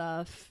other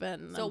stuff.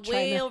 And So I'm trying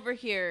way to- over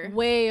here.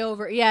 way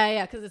over,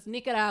 yeah, because it's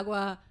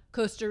Nicaragua,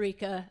 Costa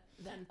Rica,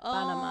 then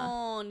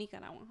Panama, Oh,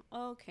 Nicaragua.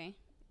 Okay.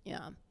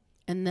 yeah,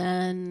 and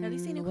then At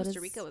least I knew what Costa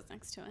is- Rica was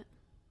next to it.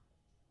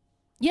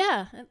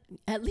 Yeah,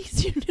 at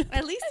least you knew.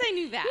 At least I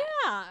knew that.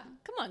 Yeah,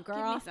 come on, Give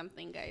girl. me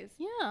something, guys.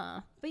 Yeah,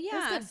 But That's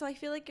yeah, good. so I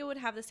feel like it would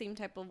have the same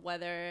type of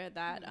weather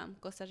that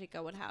Costa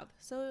Rica would have.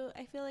 So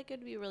I feel like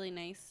it'd be really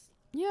nice.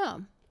 yeah,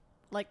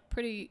 like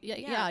pretty, yeah,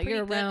 pretty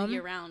year good round.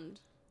 Year round.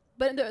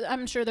 But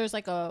I'm sure there's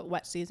like a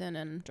wet season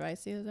and dry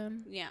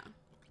season. Yeah.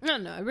 I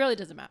don't know. It really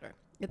doesn't matter.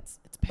 It's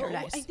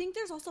paradise. Oh, I think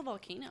there's also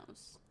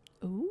volcanoes.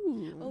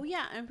 Ooh. Oh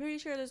yeah, I'm pretty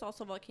sure there's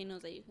also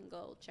volcanoes that you can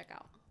go check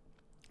out.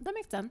 That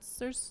makes sense.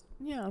 There's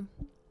yeah.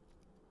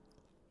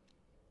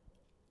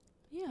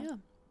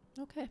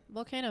 Okay.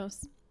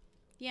 Volcanoes.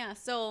 Yeah.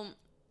 So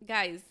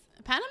guys,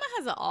 Panama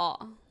has it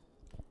all.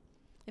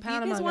 If you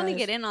Panama, guys want to guys.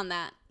 get in on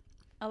that,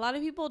 a lot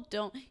of people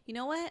don't. You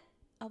know what?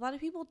 A lot of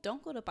people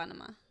don't go to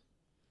Panama.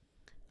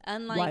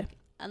 Why?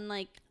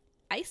 Unlike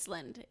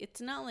Iceland,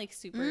 it's not like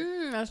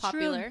super That's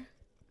popular. True.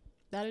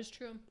 That is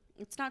true.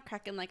 It's not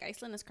cracking like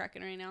Iceland is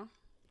cracking right now,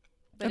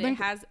 but I think-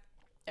 it has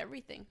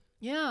everything.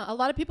 Yeah, a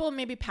lot of people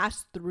maybe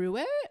pass through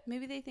it.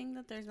 Maybe they think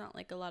that there's not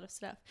like a lot of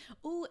stuff.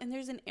 Oh, and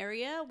there's an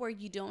area where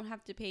you don't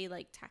have to pay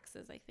like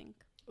taxes, I think.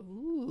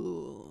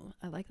 Ooh,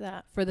 I like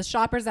that. For the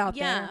shoppers out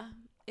Yeah. there.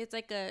 It's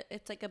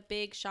like a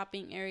big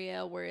shopping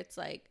area where it's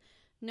like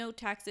no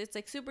taxes. It's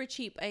like super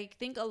cheap. I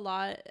think a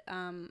lot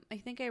I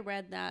think I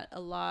read that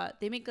a lot.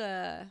 They make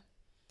a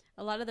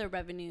lot of their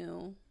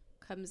revenue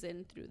comes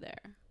in through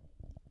there.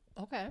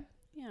 Okay.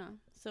 Yeah.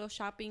 So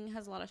shopping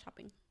has a lot of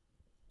shopping.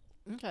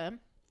 Okay.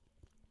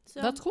 So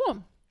That's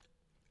cool.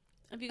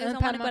 if you guys And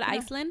don't want to go to Panama.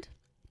 Iceland,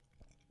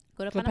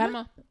 go to Go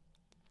Panama.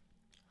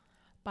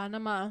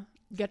 Panama.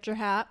 Get your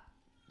hat.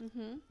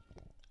 Mm-hmm.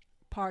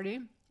 Party.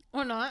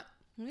 Or not.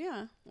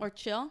 Yeah. Or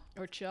chill.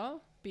 Or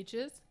chill.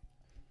 Beaches.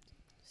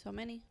 So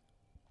many.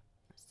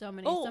 So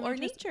many. Oh, so or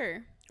many just-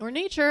 nature. Or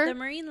nature. The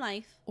marine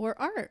life. Or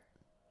art.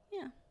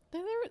 Yeah.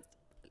 There's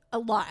a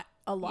lot.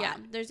 A lot. Yeah.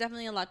 There's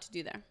definitely a lot to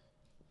do there.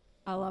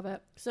 I love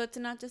it. So it's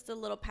not just a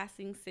little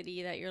passing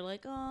city that you're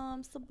like, oh,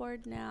 I'm so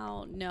bored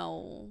now.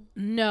 No.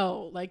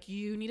 No. Like,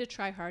 you need to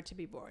try hard to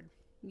be bored.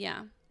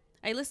 Yeah.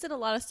 I listed a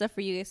lot of stuff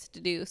for you guys to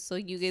do. So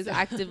you guys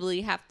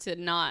actively have to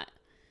not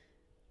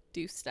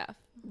do stuff.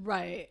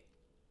 Right.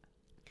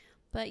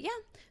 But yeah.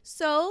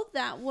 So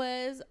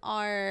those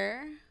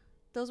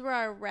were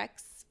our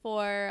recs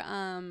for,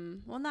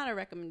 well, not our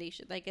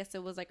recommendations. I guess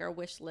it was like our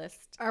wish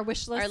list. Our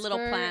wish list. Our little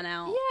plan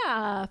out.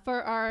 Yeah.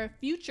 For our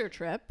future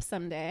trip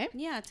someday.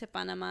 Yeah. To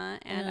Panama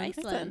and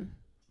Iceland.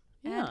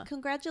 Yeah. And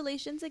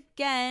congratulations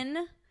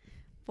again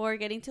for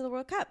getting to the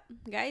World Cup,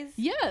 guys.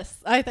 Yes.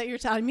 I thought you were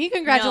telling me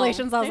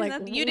congratulations. No, I was there's like,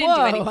 nothing- you didn't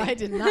do anything. I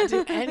did not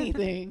do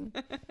anything.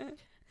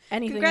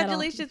 Anything at all.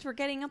 Congratulations for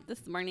getting up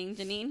this morning,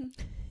 Janine.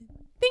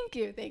 Thank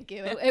you. Thank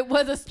you. It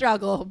was a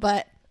struggle,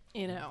 but,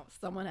 you know,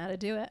 someone had to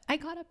do it. I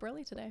got up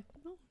early today.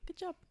 Oh, good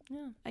job.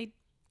 Yeah.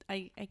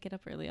 I get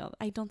up early.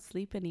 I don't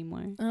sleep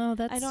anymore. Oh,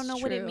 that's I don't know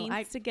what it true.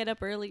 means to get up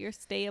early or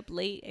stay up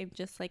late. I'm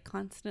just like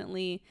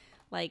constantly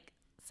like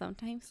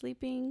sometimes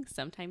sleeping,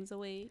 sometimes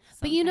awake.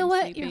 But you know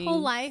sometimes what? Your sleeping,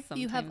 whole life,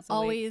 you have sometimes awake.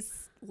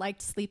 always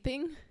liked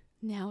sleeping.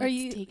 Now Are it's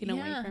you taken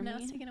away yeah, from now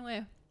me. it's taken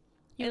away.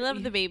 I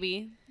love the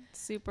baby.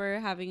 Super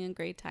having a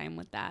great time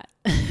with that.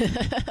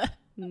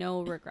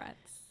 No regrets.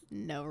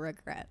 No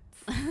regrets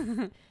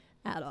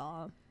at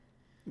all.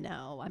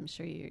 No, I'm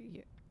sure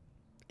you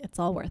it's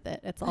all worth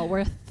it. It's all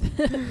worth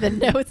the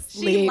no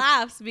sleep. She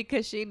laughs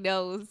because she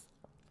knows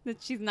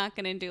that she's not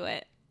going to do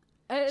it.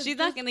 It's She's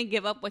not going to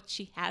give up what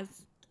she has.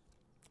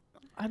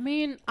 I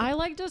mean, I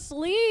like to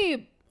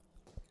sleep.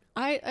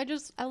 I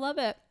love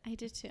it. I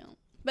did too.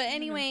 But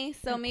anyway,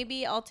 so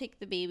maybe I'll take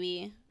the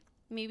baby.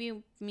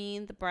 Maybe me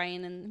and the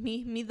Brian and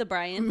me the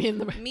Brian. Me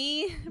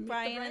and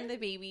Brian and the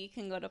baby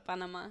can go to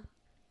Panama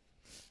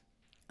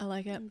I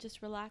like it. and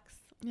just relax.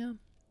 Yeah.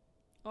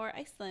 Or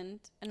Iceland.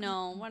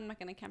 No, I'm not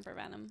gonna camper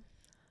van him.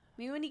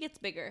 Maybe when he gets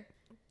bigger.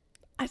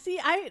 I see.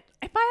 If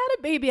I had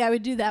a baby, I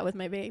would do that with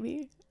my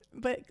baby.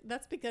 But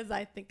that's because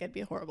I think I'd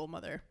be a horrible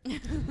mother.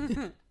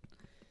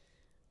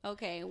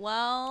 Okay,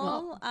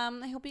 well,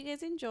 I hope you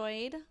guys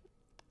enjoyed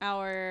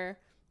our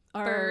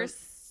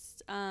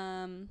first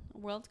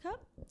World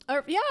Cup.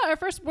 Our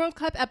first World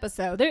Cup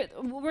episode.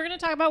 We're gonna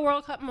talk about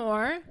World Cup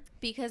more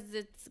Because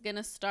it's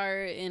gonna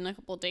start in a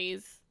couple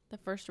days, the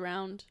first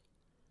round.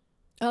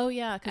 Oh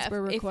yeah, because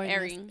we're If recording.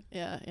 airing.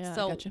 Yeah.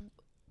 So Gotcha.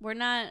 we're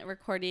not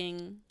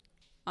recording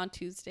on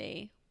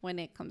Tuesday when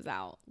it comes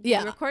out.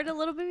 Yeah. We record a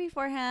little bit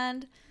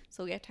beforehand,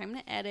 so we have time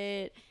to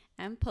edit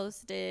and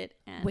post it.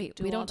 And Wait,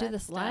 we all don't do that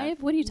this stuff.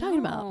 live? What are you talking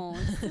about? No,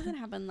 this doesn't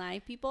happen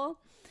live, people.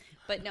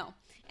 But no.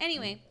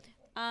 Anyway,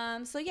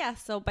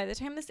 so by the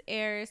time this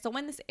airs, so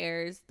when this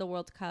airs, the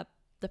World Cup,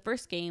 the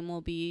first game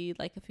will be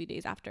like a few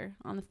days after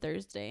on a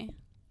Thursday.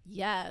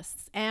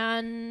 Yes,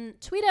 and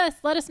tweet us.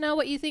 Let us know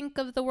what you think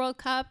of the World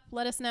Cup.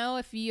 Let us know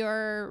if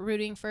you're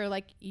rooting for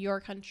like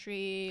your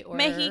country or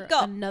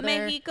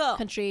another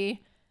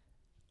country,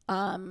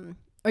 or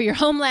your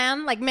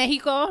homeland, like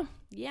Mexico.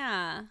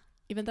 Yeah.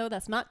 Even though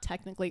that's not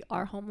technically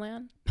our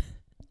homeland.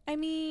 I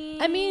mean,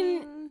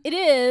 it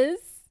is.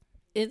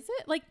 Is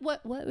it? Like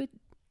what would?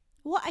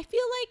 Well, I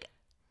feel like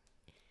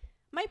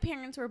my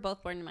parents were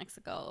both born in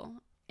Mexico,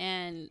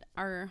 and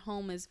our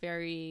home is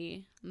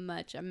very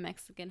much a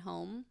Mexican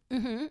home.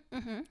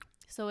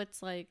 So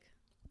it's like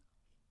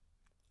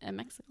in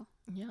Mexico.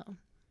 Yeah.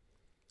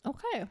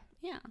 Okay.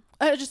 Yeah.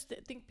 I just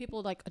think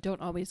people like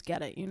don't always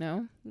get it, you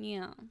know?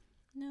 Yeah.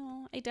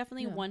 No, I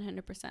definitely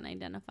 100%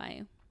 identify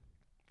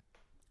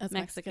As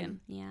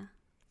Mexican. Yeah.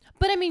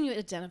 But I mean, you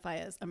identify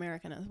as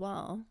American as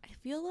well. I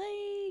feel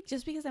like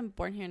just because I'm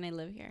born here and I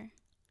live here.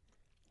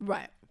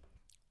 Right.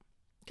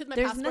 Because my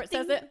There's passport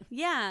nothing, says it.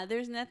 Yeah,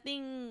 there's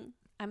nothing.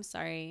 I'm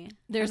sorry.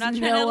 There's I'm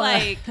not no, trying to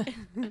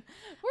like.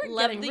 We're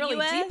love getting the really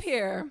US. deep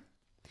here.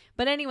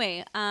 But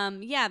anyway,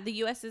 yeah, the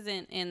U.S.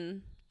 isn't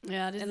in.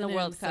 Yeah, it in isn't the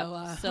World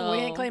Cup, so we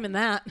ain't claiming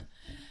that.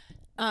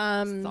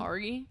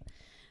 Sorry.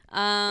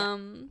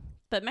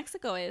 But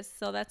Mexico is,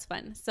 so that's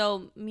fun.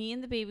 So me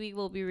and the baby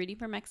will be rooting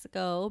for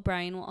Mexico.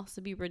 Brian will also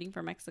be rooting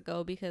for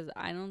Mexico because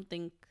I don't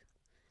think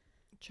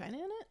China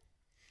in it?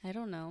 I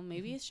don't know.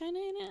 Maybe is China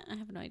in it? I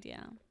have no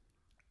idea.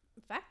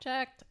 Fact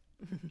checked.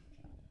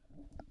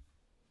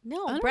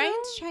 No,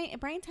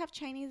 Brian's half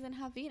Chinese and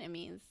half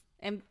Vietnamese.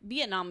 And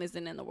Vietnam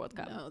isn't in the World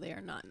Cup. No, they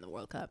are not in the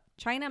World Cup.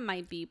 China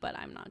might be, but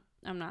I'm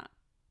not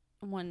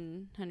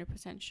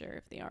 100% sure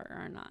if they are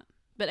or not.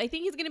 But I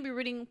think he's gonna be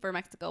rooting for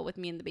Mexico with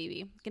me and the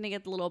baby. Gonna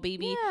get the little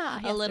baby,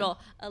 a little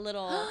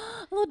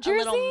jersey,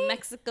 a little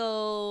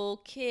Mexico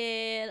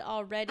kid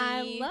already.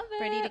 I love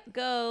it. Ready to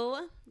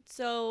go.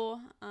 So,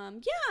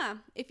 yeah.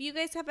 If you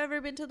guys have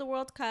ever been to the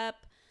World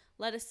Cup,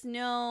 let us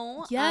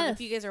know. Yes.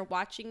 If you guys are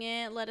watching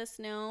it, let us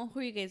know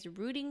who you guys are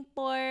rooting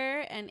for,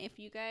 and if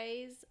you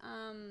guys,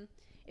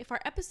 if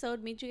our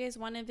episode made you guys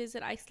want to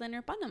visit Iceland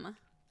or Panama.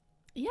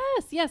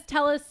 Yes.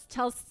 Tell us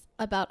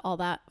about all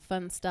that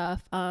fun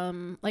stuff.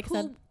 Like I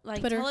said,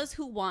 Twitter. Tell us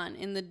who won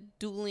in the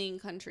dueling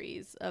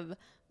countries of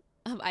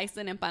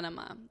Iceland and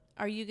Panama.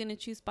 Are you gonna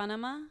choose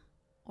Panama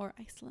or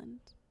Iceland?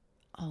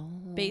 Oh,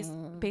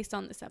 based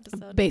on this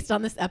episode. Based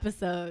on this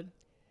episode.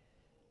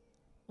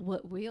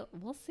 What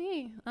we'll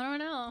see. I don't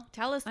know.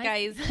 Tell us,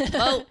 guys.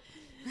 Vote.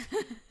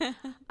 All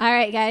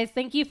right, guys.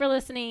 Thank you for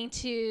listening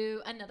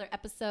to another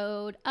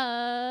episode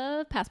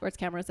of Passports,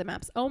 Cameras, and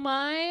Maps. Oh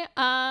my.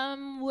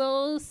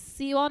 We'll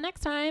see you all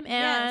next time.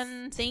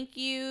 And yes. Thank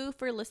you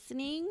for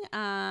listening.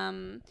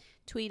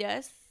 Tweet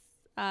us,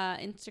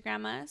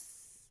 Instagram us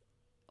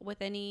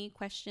with any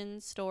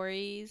questions,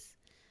 stories,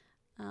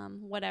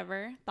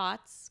 whatever,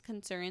 thoughts,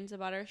 concerns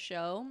about our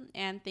show.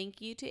 And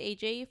thank you to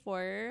AJ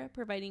for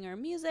providing our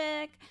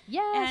music.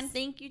 Yes. And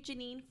thank you,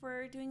 Janine,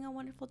 for doing a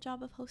wonderful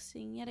job of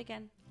hosting yet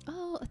again.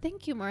 Oh,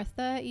 thank you,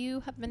 Martha.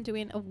 You have been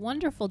doing a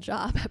wonderful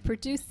job at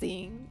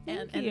producing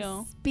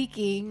and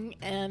speaking.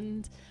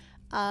 And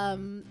I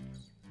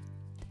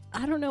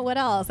don't know what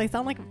else. I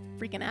sound like a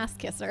freaking ass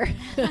kisser.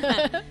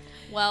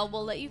 Well,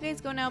 we'll let you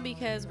guys go now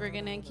because we're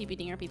going to keep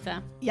eating our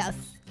pizza. Yes.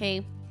 Okay.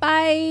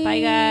 Bye.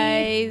 Bye,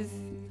 guys.